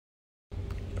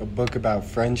a book about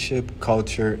friendship,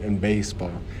 culture, and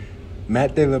baseball.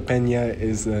 Matt de la Peña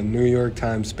is a New York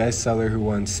Times bestseller who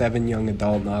won 7 young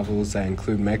adult novels that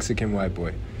include Mexican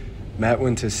Whiteboy. Matt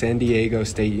went to San Diego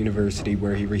State University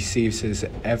where he receives his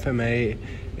FMA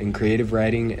in creative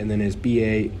writing and then his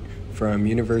BA from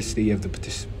University of the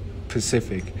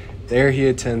Pacific. There he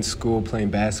attends school playing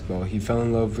basketball. He fell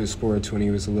in love with sports when he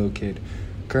was a little kid.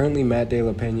 Currently, Matt de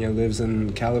la Peña lives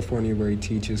in California where he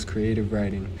teaches creative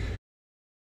writing.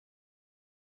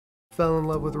 Fell in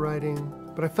love with writing,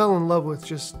 but I fell in love with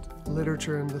just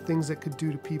literature and the things it could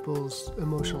do to people's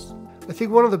emotions. I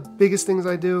think one of the biggest things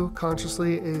I do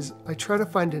consciously is I try to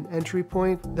find an entry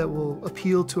point that will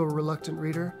appeal to a reluctant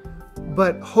reader.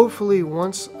 But hopefully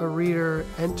once a reader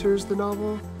enters the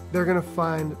novel, they're gonna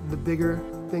find the bigger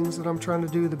things that I'm trying to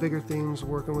do, the bigger things,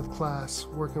 working with class,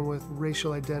 working with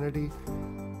racial identity.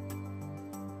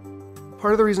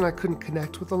 Part of the reason I couldn't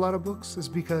connect with a lot of books is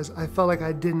because I felt like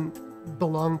I didn't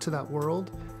belong to that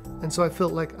world. And so I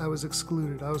felt like I was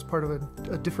excluded. I was part of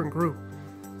a different group.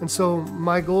 And so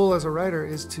my goal as a writer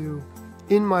is to,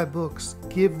 in my books,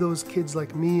 give those kids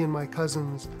like me and my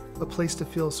cousins a place to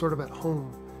feel sort of at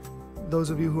home. Those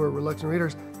of you who are reluctant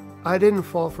readers, I didn't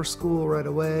fall for school right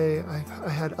away. I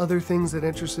had other things that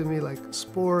interested me like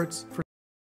sports.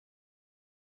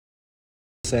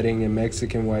 Setting in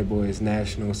Mexican Whiteboy is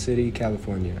National City,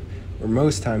 California, where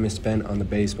most time is spent on the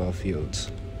baseball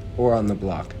fields or on the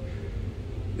block.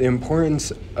 The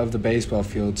importance of the baseball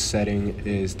field setting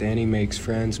is Danny makes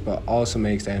friends but also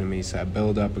makes enemies that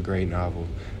build up a great novel.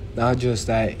 Not just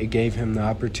that, it gave him the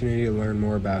opportunity to learn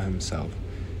more about himself.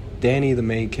 Danny, the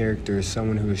main character, is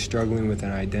someone who is struggling with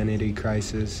an identity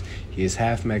crisis. He is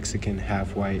half Mexican,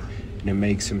 half white, and it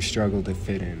makes him struggle to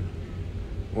fit in.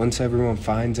 Once everyone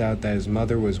finds out that his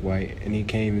mother was white and he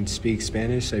can't even speak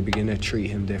Spanish, they begin to treat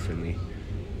him differently.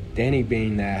 Danny,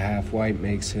 being that half white,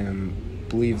 makes him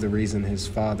believe the reason his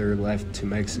father left to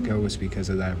Mexico was because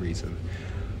of that reason.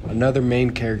 Another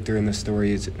main character in the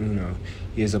story is Uno.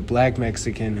 He is a black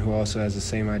Mexican who also has the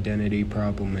same identity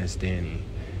problem as Danny.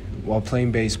 While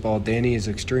playing baseball, Danny is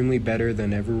extremely better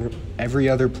than every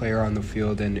other player on the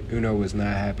field, and Uno was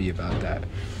not happy about that.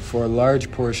 For a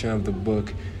large portion of the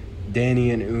book,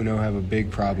 Danny and Uno have a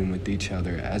big problem with each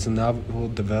other. As the novel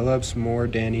develops more,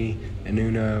 Danny and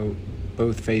Uno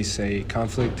both face a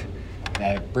conflict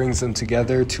that brings them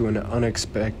together to an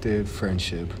unexpected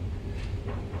friendship.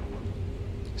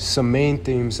 Some main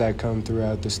themes that come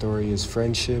throughout the story is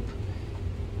friendship.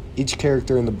 Each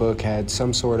character in the book had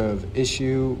some sort of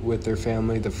issue with their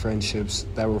family. The friendships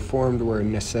that were formed were a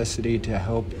necessity to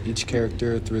help each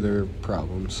character through their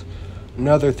problems.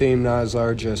 Another theme not as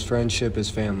large as friendship is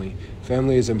family.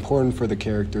 Family is important for the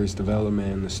character's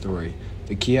development in the story.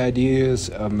 The key ideas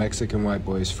of Mexican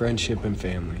Whiteboy is friendship and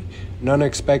family. An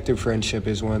unexpected friendship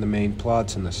is one of the main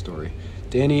plots in the story.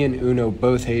 Danny and Uno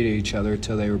both hated each other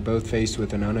till they were both faced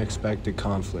with an unexpected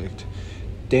conflict.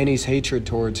 Danny's hatred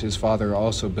towards his father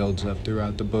also builds up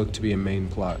throughout the book to be a main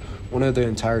plot. One of the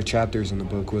entire chapters in the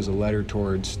book was a letter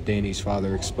towards Danny's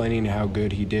father explaining how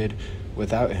good he did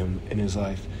without him in his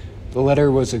life. The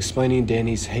letter was explaining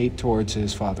Danny's hate towards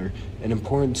his father. An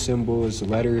important symbol is the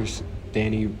letters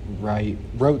Danny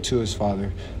wrote to his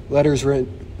father. Letters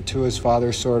written to his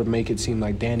father sort of make it seem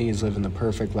like Danny is living the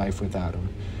perfect life without him,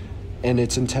 and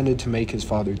it's intended to make his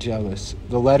father jealous.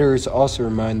 The letters also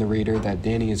remind the reader that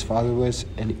Danny is fatherless,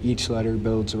 and each letter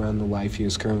builds around the life he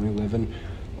is currently living,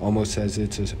 almost as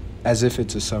if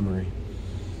it's a summary.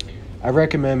 I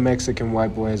recommend Mexican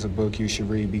Whiteboy as a book you should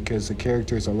read because the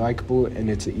characters are likable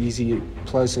and it's an easy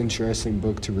plus interesting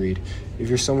book to read. If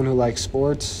you're someone who likes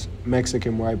sports,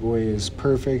 Mexican Whiteboy is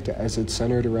perfect as it's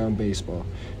centered around baseball.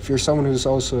 If you're someone who's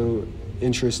also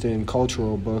interested in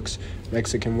cultural books,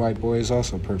 Mexican Whiteboy is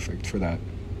also perfect for that.